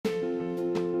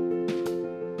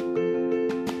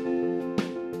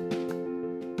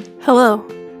Hello,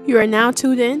 you are now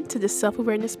tuned in to the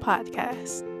Self-Awareness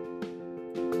Podcast.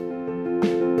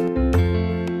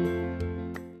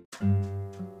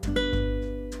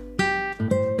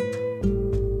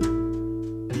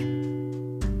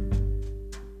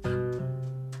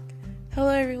 Hello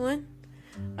everyone,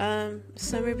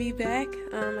 Summer be back.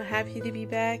 I'm happy to be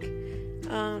back.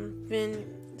 Been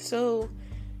so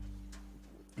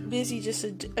busy just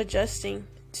adjusting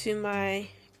to my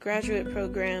graduate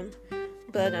program.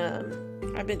 But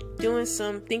I've been doing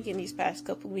some thinking these past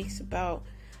couple weeks about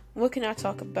what can I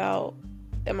talk about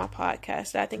in my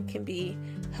podcast that I think can be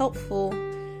helpful,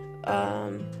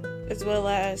 as well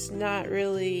as not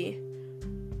really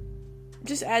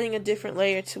just adding a different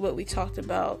layer to what we talked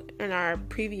about in our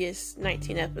previous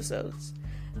 19 episodes.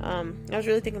 I was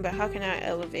really thinking about how can I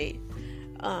elevate.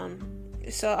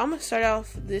 So I'm going to start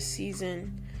off this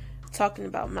season talking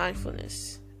about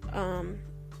mindfulness.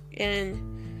 And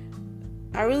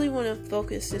I really want to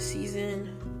focus this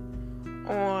season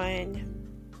on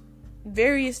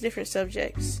various different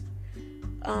subjects.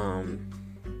 And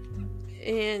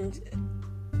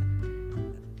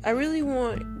I really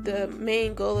want the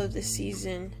main goal of this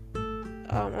season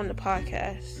on the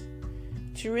podcast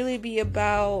to really be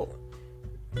about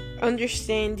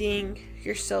understanding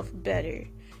yourself better.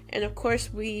 And of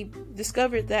course, we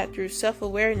discovered that through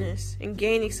self-awareness and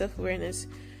gaining self-awareness,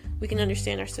 we can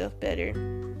understand ourselves better.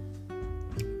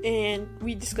 And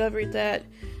we discovered that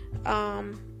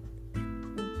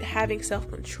having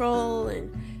self-control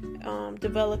and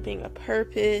developing a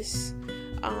purpose,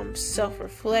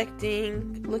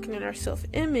 self-reflecting, looking at our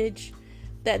self-image,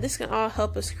 that this can all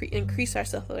help us increase our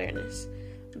self-awareness.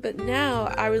 But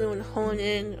now I really want to hone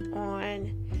in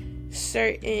on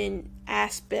certain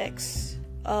aspects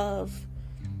of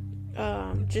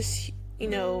just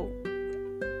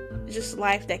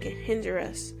life that can hinder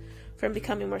us from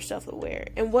becoming more self-aware.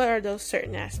 And what are those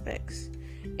certain aspects?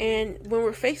 And when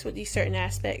we're faced with these certain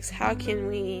aspects, how can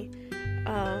we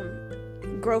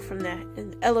grow from that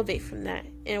and elevate from that?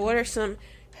 And what are some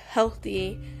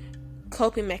healthy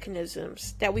coping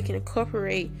mechanisms that we can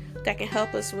incorporate that can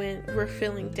help us when we're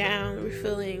feeling down, we're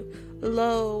feeling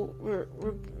low,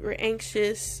 we're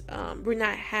anxious, we're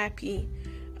not happy?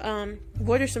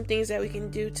 What are some things that we can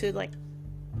do to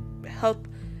help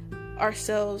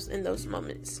ourselves in those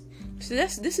moments? So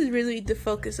this is really the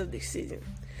focus of this season.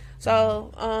 So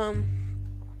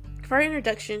for our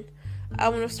introduction, I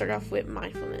want to start off with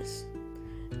mindfulness.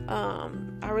 I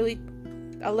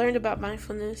learned about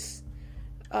mindfulness.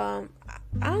 I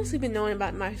honestly been knowing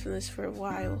about mindfulness for a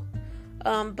while,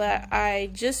 but I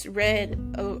just read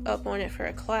up on it for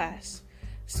a class.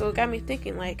 So it got me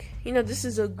thinking, this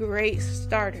is a great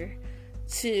starter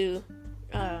to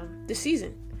the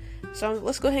season. So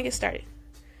let's go ahead and get started.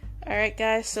 Alright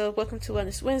guys, so welcome to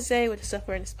Wellness Wednesday with the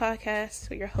Self-Awareness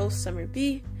Podcast with your host Summer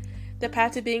B. The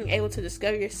path to being able to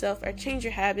discover yourself or change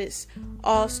your habits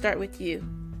all start with you.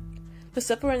 The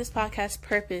Self-Awareness Podcast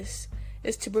purpose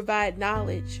is to provide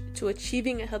knowledge to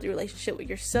achieving a healthy relationship with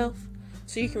yourself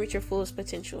so you can reach your fullest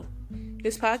potential.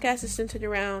 This podcast is centered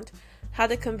around how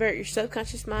to convert your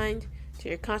subconscious mind to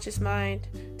your conscious mind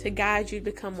to guide you to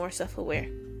become more self-aware.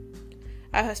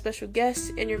 I have special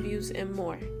guests, interviews, and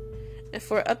more. And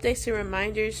for updates and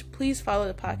reminders, please follow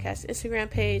the podcast Instagram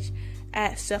page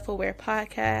at Self-Aware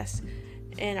Podcast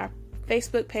and our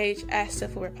Facebook page at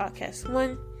Self-Aware Podcast 1.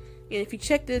 And if you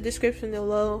check the description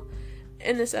below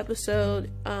in this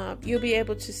episode, you'll be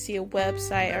able to see a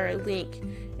website or a link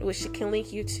which can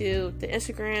link you to the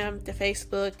Instagram, the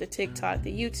Facebook, the TikTok,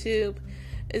 the YouTube,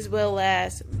 as well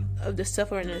as the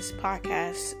Self-Awareness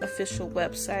Podcast official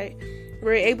website.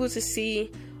 We're able to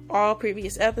see all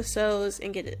previous episodes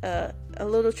and get a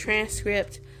little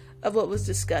transcript of what was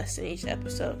discussed in each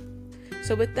episode.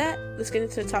 So with that, let's get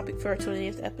into the topic for our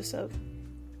 20th episode.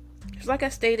 So like I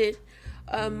stated,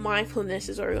 mindfulness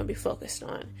is what we're going to be focused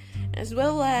on, as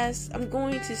well as I'm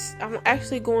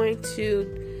actually going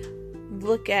to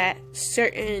look at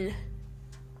certain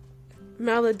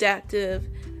maladaptive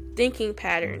thinking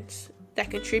patterns that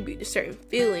contribute to certain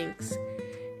feelings,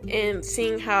 and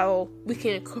seeing how we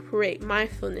can incorporate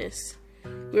mindfulness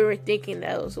when we're thinking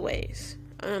those ways.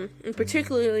 And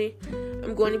particularly,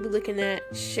 I'm going to be looking at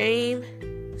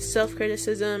shame,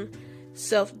 self-criticism,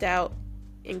 self-doubt,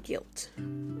 and guilt.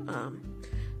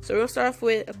 So we're going to start off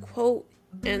with a quote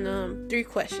and 3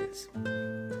 questions.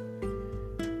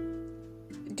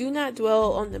 Do not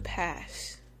dwell on the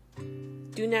past.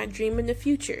 Do not dream in the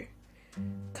future.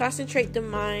 Concentrate the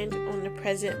mind on the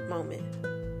present moment.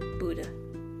 Buddha.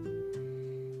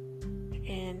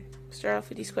 And start off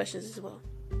with these questions as well.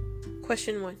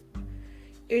 Question 1.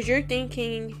 Is your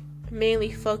thinking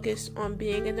mainly focused on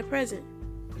being in the present?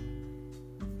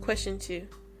 Question 2.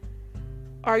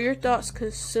 Are your thoughts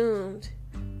consumed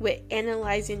with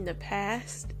analyzing the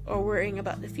past or worrying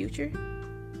about the future?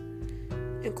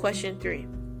 And question 3.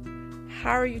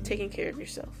 How are you taking care of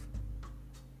yourself?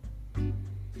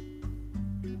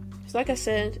 So like I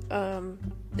said,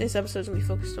 this episode is going to be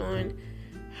focused on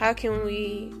how can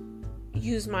we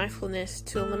use mindfulness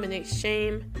to eliminate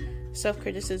shame,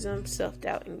 self-criticism,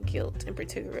 self-doubt, and guilt in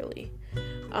particularly.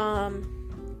 And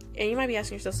you might be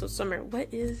asking yourself, so Summer, what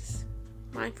is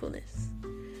mindfulness?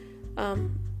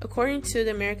 According to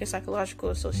the American Psychological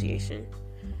Association,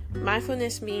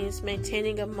 mindfulness means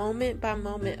maintaining a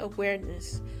moment-by-moment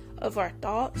awareness of our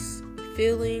thoughts,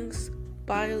 feelings,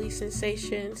 bodily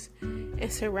sensations,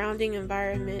 and surrounding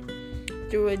environment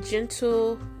through a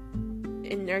gentle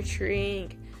and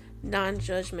nurturing,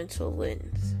 non-judgmental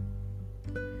lens.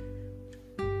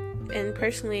 And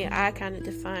personally, I kind of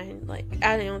define,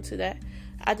 adding on to that,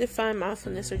 I define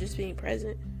mindfulness or just being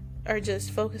present, or just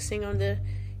focusing on the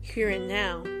here and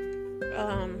now.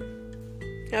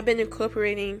 I've been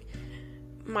incorporating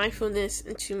mindfulness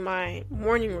into my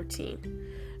morning routine.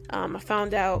 I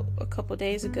found out a couple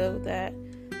days ago that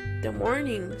the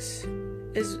mornings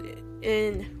is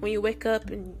when you wake up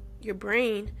in your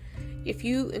brain, if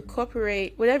you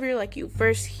incorporate whatever you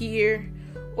first hear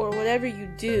or whatever you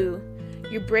do,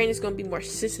 your brain is going to be more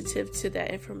sensitive to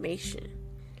that information.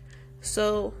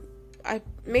 So I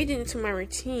made it into my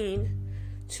routine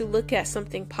to look at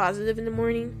something positive in the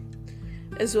morning,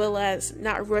 as well as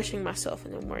not rushing myself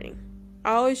in the morning.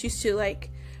 I always used to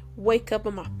wake up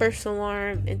on my first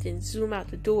alarm and then zoom out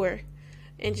the door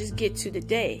and just get to the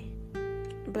day.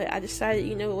 But I decided,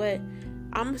 you know what,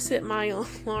 I'm going to set my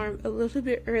alarm a little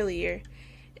bit earlier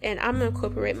and I'm going to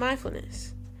incorporate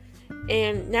mindfulness.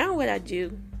 And now what I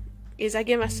do is I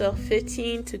give myself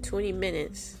 15 to 20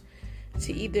 minutes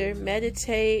to either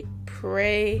meditate,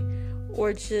 pray,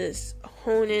 or just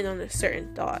hone in on a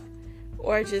certain thought,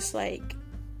 or just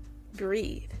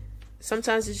breathe.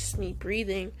 Sometimes it's just me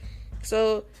breathing.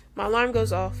 So my alarm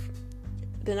goes off,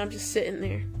 then I'm just sitting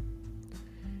there.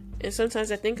 And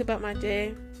sometimes I think about my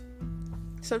day.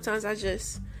 Sometimes I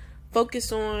just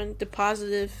focus on the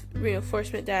positive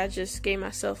reinforcement that I just gave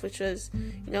myself, which was,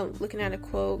 looking at a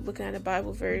quote, looking at a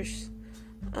Bible verse.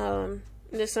 And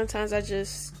then sometimes I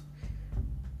just,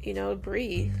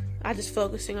 breathe. I just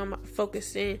focusing on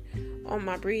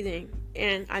my breathing.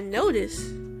 And I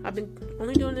notice I've been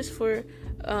only doing this for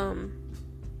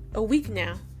a week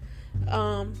now.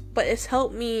 But it's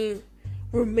helped me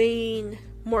remain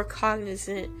more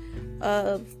cognizant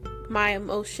of my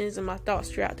emotions and my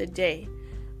thoughts throughout the day.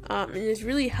 And it's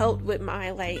really helped with my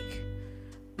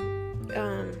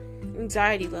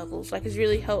anxiety levels. It's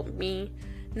really helped me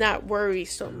not worry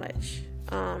so much.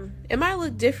 It might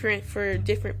look different for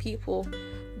different people,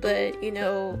 but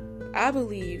I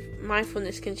believe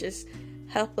mindfulness can just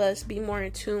help us be more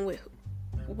in tune with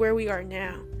where we are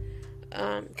now.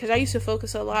 Because I used to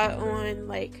focus a lot on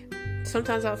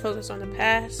sometimes I'll focus on the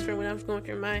past from when I was going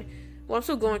through I'm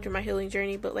still going through my healing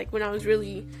journey, but when I was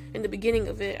really in the beginning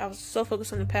of it, I was so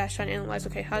focused on the past, trying to analyze,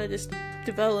 okay, how did this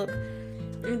develop?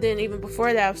 And then even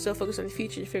before that, I was still focused on the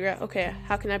future to figure out, okay,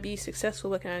 how can I be successful?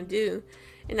 What can I do?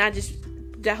 And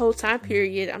that whole time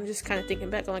period, I'm just kind of thinking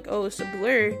back on oh, it's a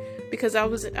blur, because I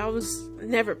was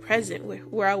never present with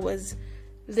where I was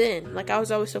then. I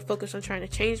was always so focused on trying to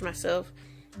change myself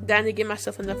that I didn't give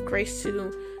myself enough grace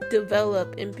to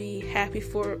develop and be happy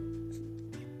for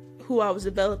who I was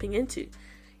developing into.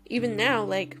 Even now,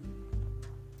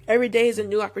 every day is a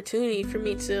new opportunity for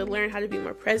me to learn how to be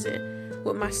more present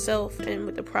with myself and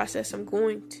with the process I'm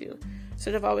going to,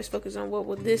 instead of always focus on what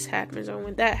will this happens or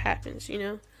when that happens,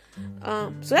 So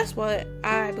that's what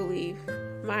I believe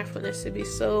mindfulness to be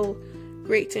so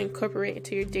great to incorporate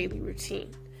into your daily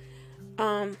routine.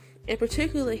 And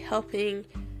particularly helping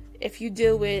if you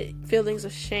deal with feelings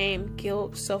of shame,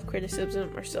 guilt,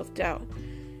 self-criticism, or self-doubt.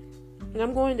 And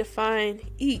I'm going to find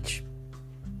each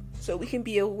so we can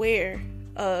be aware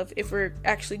of if we're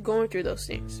actually going through those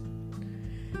things.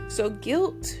 So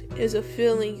guilt is a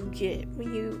feeling you get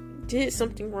when you did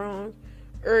something wrong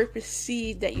or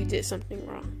perceive that you did something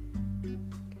wrong.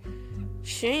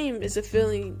 Shame is a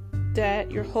feeling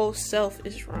that your whole self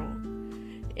is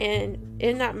wrong, and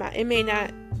it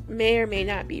may or may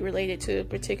not be related to a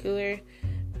particular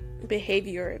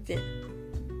behavior or event.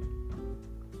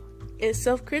 And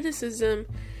self-criticism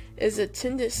is a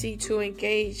tendency to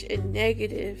engage in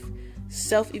negative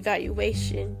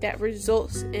self-evaluation that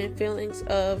results in feelings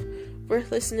of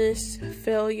worthlessness,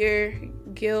 failure,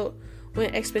 guilt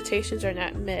when expectations are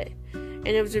not met. And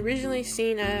it was originally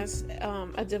seen as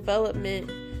a development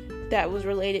that was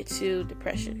related to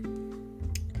depression.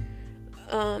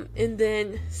 And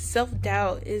then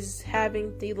self-doubt is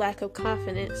having the lack of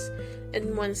confidence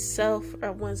in oneself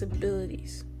or one's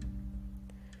abilities.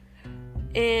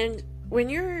 And when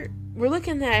we're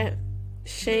looking at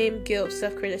shame, guilt,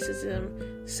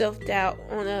 self-criticism, self-doubt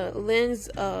on a lens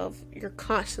of you're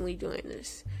constantly doing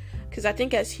this. Because I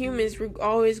think as humans, we're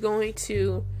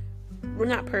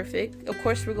not perfect. Of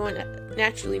course, we're going to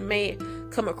naturally may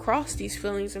come across these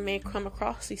feelings and may come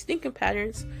across these thinking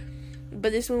patterns.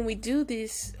 But it's when we do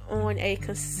this on a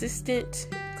consistent,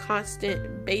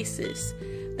 constant basis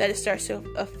that it starts to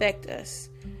affect us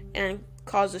and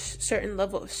cause a certain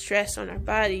level of stress on our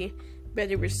body,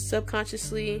 whether we're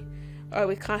subconsciously or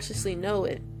we consciously know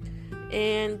it.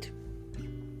 And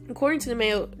according to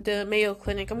the Mayo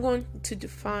Clinic, I'm going to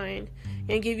define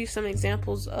and give you some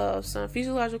examples of some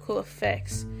physiological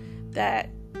effects that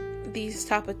these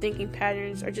type of thinking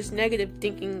patterns or just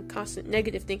constant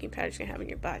negative thinking patterns can have in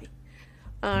your body.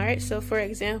 Alright, so for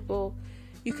example,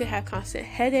 you could have constant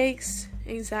headaches,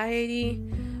 anxiety,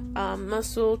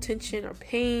 muscle tension or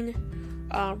pain,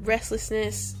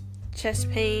 restlessness,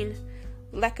 chest pain,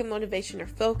 lack of motivation or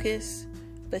focus,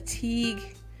 fatigue,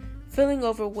 feeling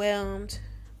overwhelmed,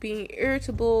 being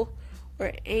irritable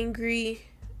or angry,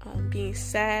 being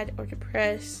sad or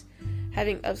depressed,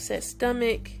 having upset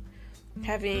stomach,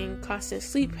 having constant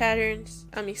sleep problems,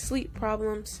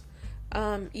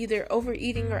 either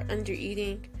overeating or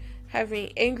undereating,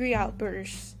 having angry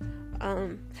outbursts,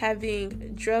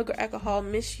 having drug or alcohol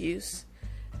misuse,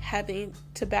 having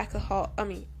tobacco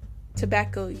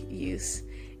use,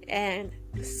 and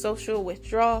social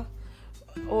withdrawal,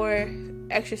 or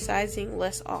exercising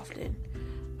less often.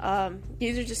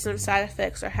 These are just some side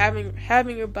effects of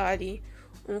having your body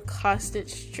on constant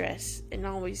stress and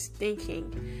always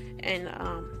thinking and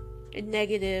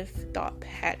negative thought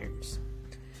patterns.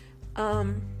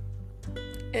 And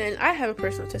I have a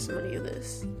personal testimony of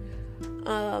this.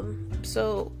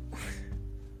 So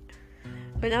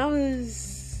when I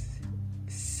was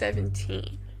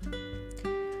 17,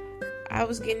 I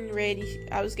was getting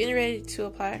ready to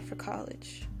apply for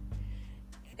college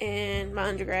and my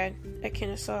undergrad at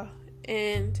Kennesaw,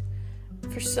 and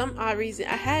for some odd reason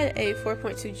I had a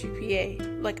 4.2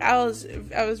 GPA. Like I was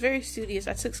very studious.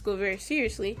 I took school very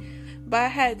seriously, but I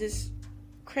had this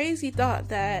crazy thought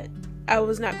that I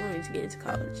was not going to get into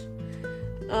college.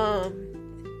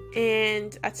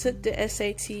 And I took the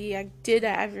SAT, I did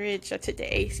average. I took the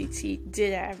ACT,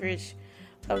 did average.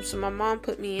 So my mom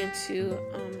put me into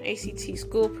ACT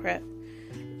school prep.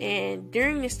 And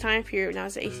during this time period, when I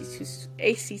was at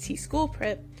ACT school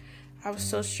prep, I was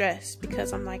so stressed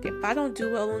because I'm like, if I don't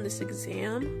do well on this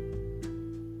exam,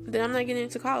 then I'm not getting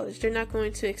into college. They're not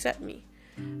going to accept me.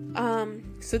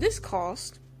 So this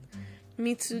caused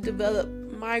me to develop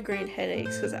migraine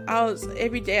headaches because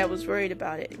every day I was worried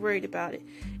about it.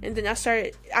 And then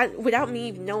without me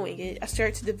even knowing it, I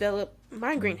started to develop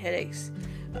migraine headaches.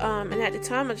 And at the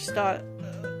time I just thought,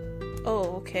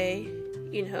 oh, okay,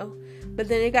 but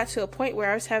then it got to a point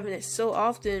where I was having it so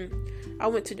often, I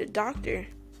went to the doctor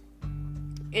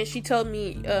and she told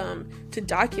me to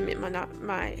document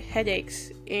my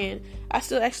headaches, and I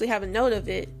still actually have a note of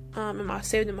it, and I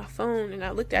saved it in my phone, and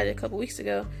I looked at it a couple weeks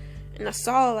ago, and I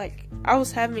saw I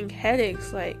was having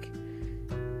headaches 10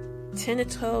 to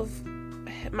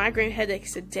 12 migraine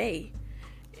headaches a day.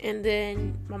 And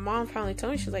then my mom finally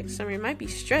told me, she was like, Summer, you might be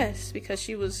stressed, because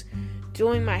she was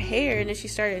doing my hair and then she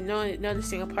started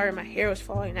noticing a part of my hair was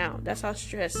falling out. That's how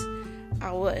stressed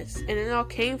I was. And it all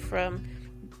came from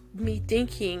me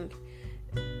thinking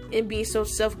and being so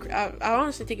I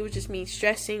honestly think it was just me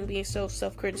stressing, being so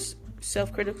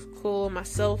self-critical of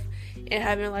myself, and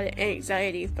having a lot of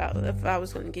anxiety about if I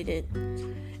was going to get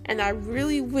in. And I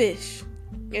really wish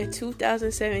in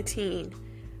 2017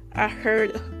 I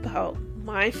heard about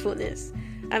mindfulness.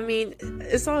 I mean,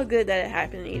 it's all good that it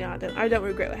happened, I don't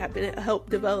regret what happened. It helped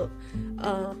develop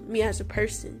me as a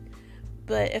person.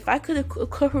 But if I could have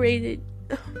incorporated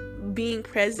being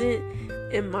present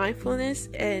in mindfulness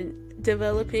and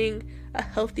developing a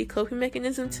healthy coping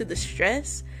mechanism to the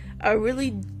stress, I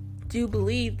really do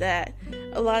believe that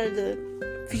a lot of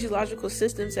the physiological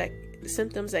symptoms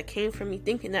that came from me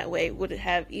thinking that way would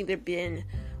have either been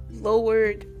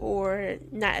lowered or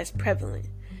not as prevalent.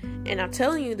 And I'm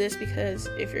telling you this because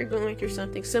if you're going through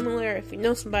something similar, if you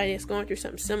know somebody that's going through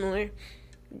something similar,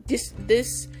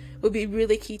 this would be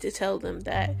really key to tell them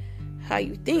that how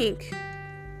you think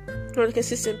on a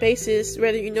consistent basis,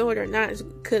 whether you know it or not,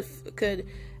 could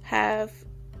have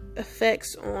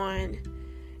effects on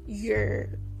your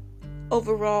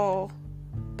overall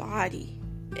body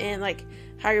and like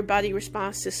how your body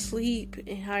responds to sleep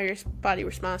and how your body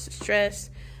responds to stress.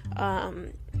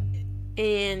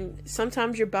 And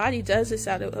sometimes your body does this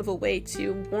out of a way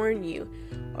to warn you,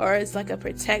 or it's like a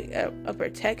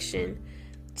protection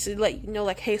to let you know,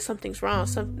 like, hey, something's wrong,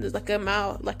 there's like a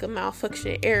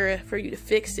malfunction error for you to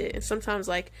fix it. And sometimes,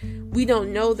 like, we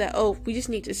don't know that, oh, we just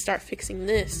need to start fixing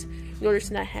this in order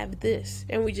to not have this,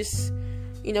 and we just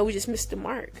missed the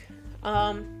mark.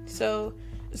 So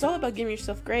it's all about giving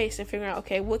yourself grace and figuring out,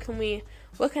 okay, what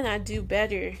can I do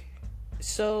better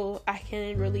so I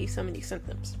can relieve some of these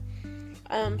symptoms.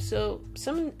 So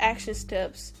some action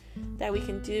steps that we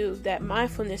can do that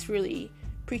mindfulness really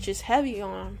preaches heavy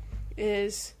on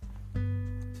is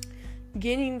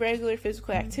getting regular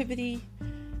physical activity,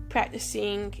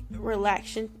 practicing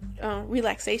relaxation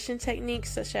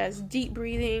techniques such as deep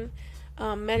breathing,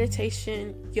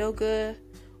 meditation, yoga,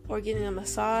 or getting a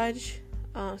massage,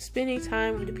 spending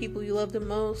time with the people you love the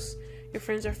most, your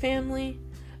friends or family,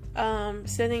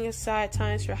 setting aside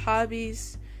times for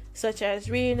hobbies such as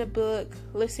reading a book,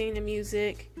 listening to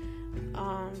music,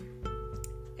 and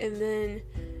then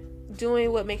doing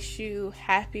what makes you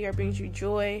happy or brings you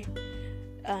joy,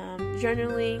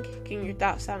 journaling, getting your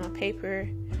thoughts out on paper,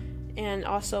 and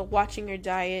also watching your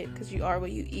diet, because you are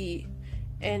what you eat,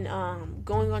 and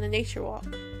going on a nature walk,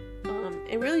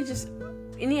 and really just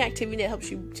any activity that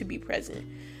helps you to be present,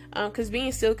 because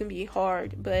being still can be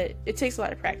hard, but it takes a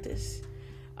lot of practice.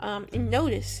 And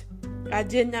notice, I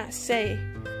did not say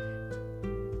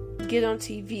get on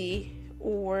TV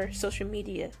or social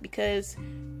media, because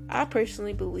I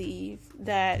personally believe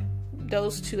that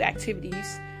those two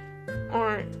activities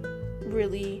aren't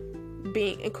really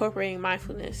incorporating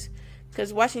mindfulness.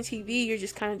 Because watching TV, you're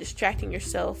just kind of distracting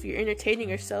yourself, you're entertaining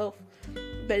yourself,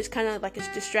 but it's kind of like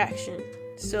a distraction.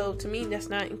 So to me, that's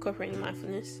not incorporating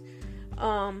mindfulness.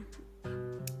 And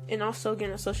also,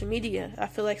 again, on social media, I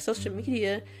feel like social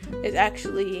media is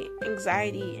actually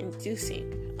anxiety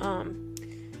inducing.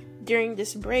 During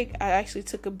this break, I actually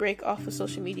took a break off of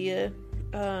social media.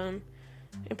 And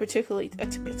particularly, I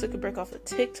took a break off of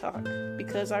TikTok,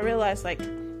 because I realized, like,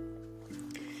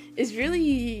 it's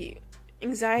really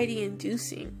anxiety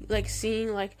inducing, like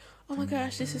seeing, like, oh my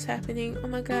gosh, this is happening, oh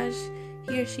my gosh,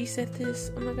 he or she said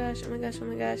this, oh my gosh.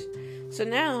 So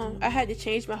now I had to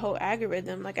change my whole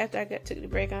algorithm. Like, after I took the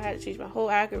break, I had to change my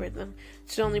whole algorithm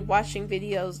to only watching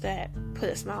videos that put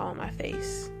a smile on my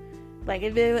face. Like,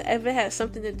 if it had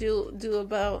something to do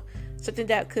about something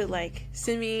that could, like,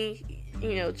 send me,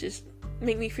 just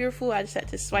make me fearful, I just had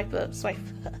to swipe up.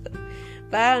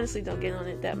 But I honestly don't get on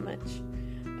it that much.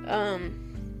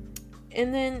 And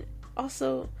then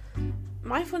also,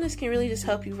 mindfulness can really just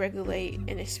help you regulate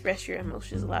and express your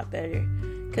emotions a lot better.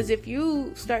 Because if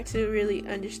you start to really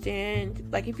understand,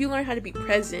 like, if you learn how to be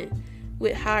present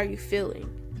with how are you feeling,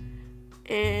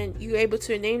 and you're able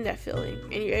to name that feeling,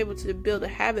 and you're able to build a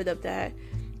habit of that,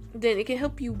 then it can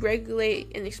help you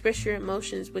regulate and express your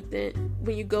emotions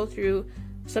when you go through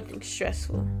something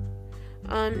stressful.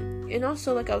 And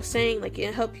also, like I was saying, like, it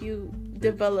can help you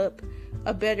develop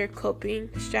a better coping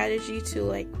strategy to,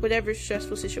 like, whatever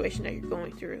stressful situation that you're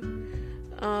going through.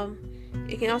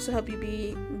 It can also help you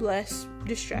be less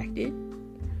distracted.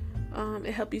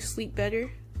 It helps you sleep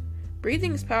better.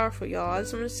 Breathing is powerful, y'all. I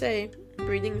just want to say,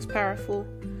 breathing is powerful.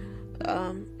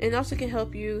 And also can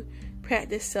help you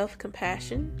practice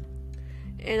self-compassion,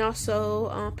 and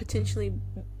also potentially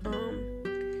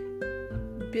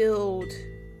build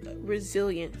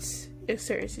resilience in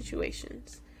certain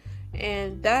situations.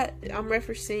 And that I'm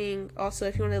referencing also,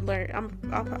 if you want to learn,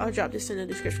 I'll drop this in the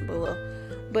description below.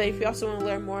 But if you also want to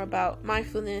learn more about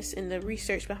mindfulness and the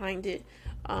research behind it,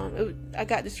 I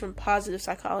got this from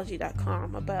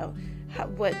positivepsychology.com about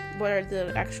what are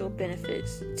the actual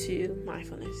benefits to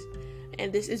mindfulness.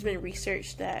 And this has been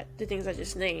researched that the things I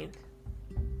just named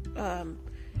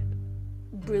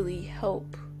really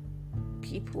help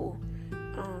people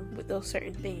with those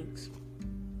certain things.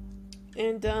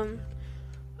 And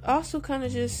I also kind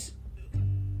of just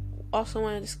want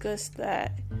to discuss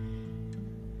that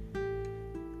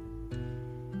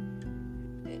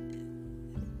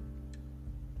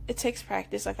it takes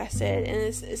practice, like I said, and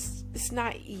it's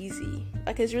not easy.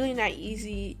 Like, it's really not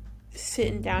easy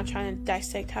sitting down trying to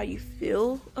dissect how you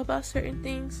feel about certain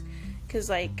things, because,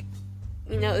 like,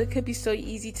 it could be so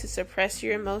easy to suppress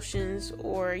your emotions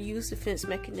or use defense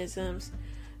mechanisms.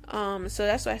 So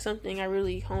that's why something I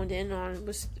really honed in on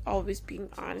was always being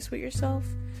honest with yourself.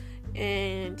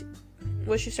 And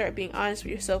once you start being honest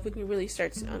with yourself, we can really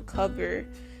start to uncover,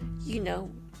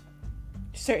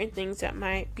 certain things that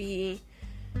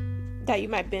you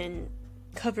might been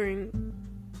covering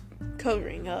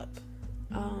up.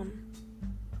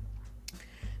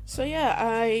 So yeah,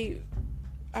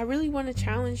 I really want to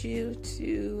challenge you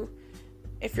to,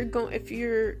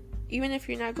 even if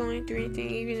you're not going through anything,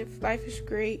 even if life is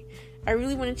great, I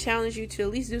really want to challenge you to at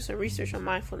least do some research on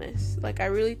mindfulness. Like, I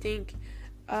really think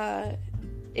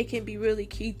it can be really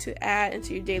key to add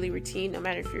into your daily routine, no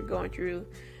matter if you're going through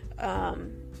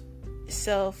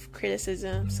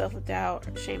self-criticism, self-doubt,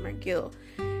 shame, or guilt.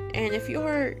 And if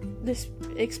you're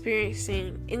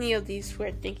experiencing any of these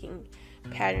weird thinking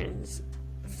patterns,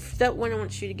 step one, I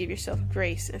want you to give yourself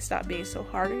grace and stop being so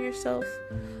hard on yourself,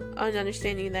 and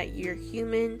understanding that you're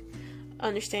human,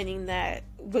 understanding that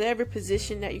whatever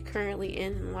position that you're currently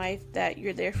in life, that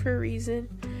you're there for a reason,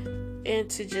 and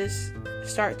to just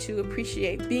start to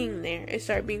appreciate being there and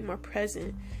start being more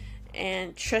present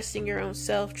and trusting your own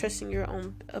self, trusting your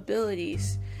own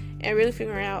abilities, and really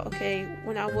figuring out, okay,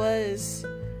 when I was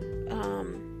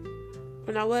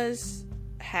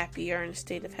happy or in a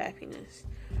state of happiness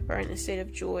or in a state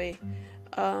of joy,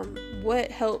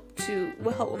 what helped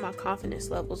with my confidence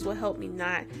levels, what helped me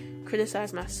not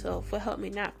criticize myself, what helped me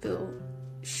not feel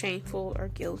shameful or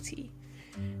guilty,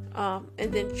 and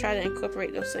then try to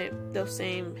incorporate those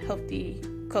same healthy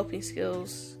coping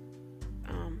skills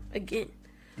again.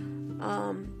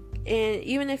 And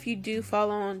even if you do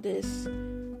fall on this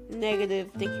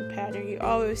negative thinking pattern, you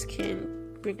always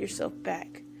can bring yourself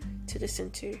back to the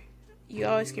center. You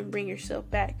always can bring yourself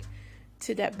back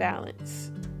to that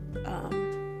balance.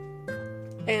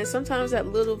 And sometimes that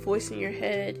little voice in your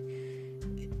head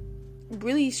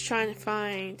really is trying to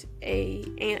find a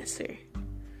answer,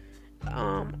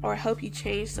 or help you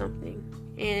change something.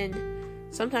 And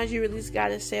sometimes you really just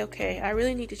gotta say, okay, I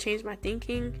really need to change my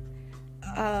thinking.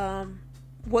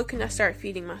 What can I start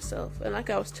feeding myself? And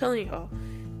like I was telling y'all,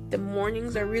 the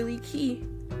mornings are really key.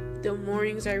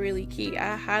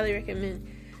 I highly recommend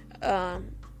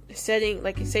setting,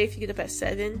 like, say if you get up at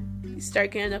 7, you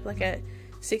start getting up like at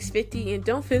 6:50, and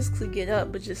don't physically get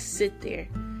up, but just sit there.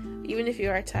 Even if you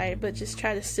are tired, but just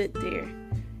try to sit there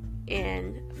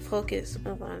and focus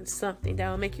on something that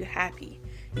will make you happy.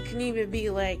 It can even be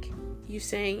like you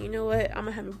saying, you know what, I'm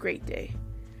gonna have a great day,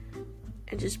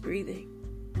 and just breathing.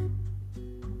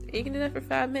 And you can do that for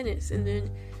 5 minutes and then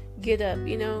get up.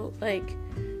 Like,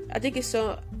 I think it's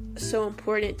so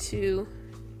important to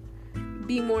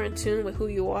be more in tune with who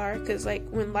you are, because like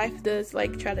when life does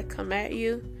like try to come at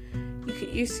you,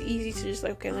 it's easy to just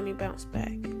like, okay, let me bounce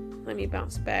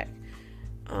back,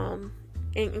 and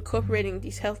incorporating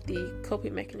these healthy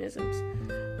coping mechanisms.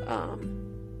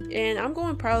 And I'm going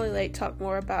to probably like talk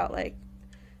more about like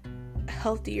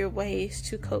healthier ways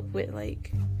to cope with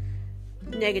like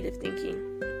negative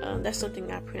thinking. That's something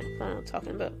I plan on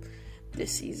talking about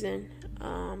this season.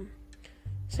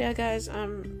 So yeah, guys,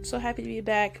 I'm so happy to be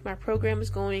back. My program is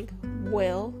going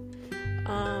well,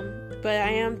 but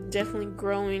I am definitely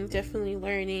growing, definitely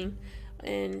learning,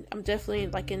 and I'm definitely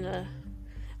like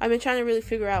I've been trying to really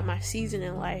figure out my season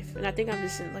in life, and I think I'm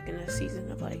just in a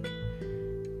season of like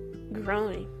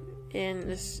growing, and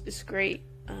it's great.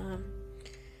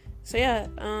 So yeah,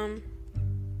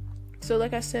 so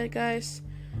like I said, guys,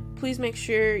 please make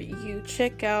sure you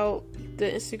check out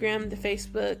the Instagram, the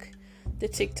Facebook, the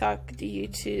TikTok, the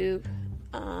YouTube,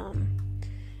 and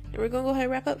we're gonna go ahead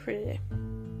and wrap up for today.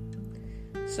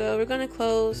 So we're gonna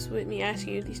close with me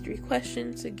asking you these 3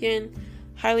 questions. Again,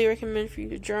 highly recommend for you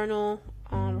to journal,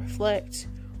 reflect,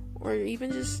 or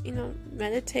even just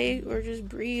meditate or just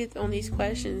breathe on these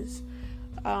questions,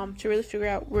 to really figure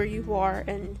out where you are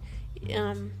and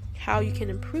how you can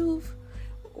improve,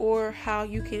 or how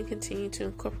you can continue to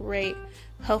incorporate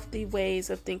healthy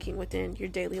ways of thinking within your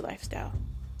daily lifestyle.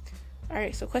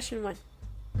 Alright, so question 1.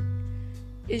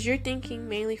 Is your thinking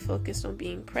mainly focused on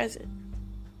being present?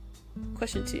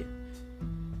 Question 2.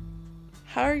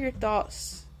 How are your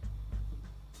thoughts?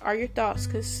 Are your thoughts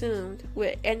consumed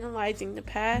with analyzing the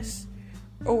past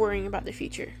or worrying about the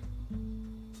future?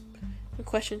 And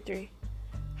question 3.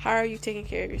 How are you taking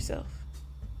care of yourself?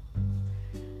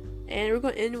 And we're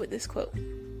going to end with this quote.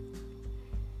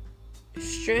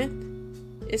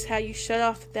 Strength is how you shut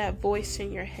off that voice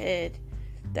in your head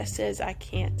that says I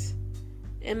can't.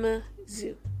 Emma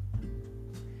Zhu.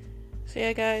 So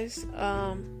yeah, guys,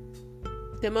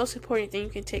 the most important thing you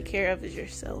can take care of is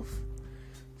yourself.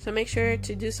 So make sure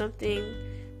to do something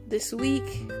this week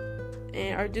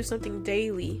or do something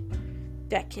daily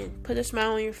that can put a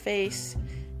smile on your face,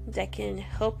 that can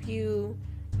help you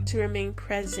to remain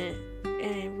present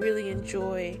and really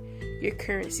enjoy your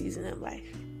current season of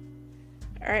life.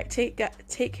 Alright,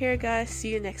 take care, guys.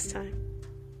 See you next time.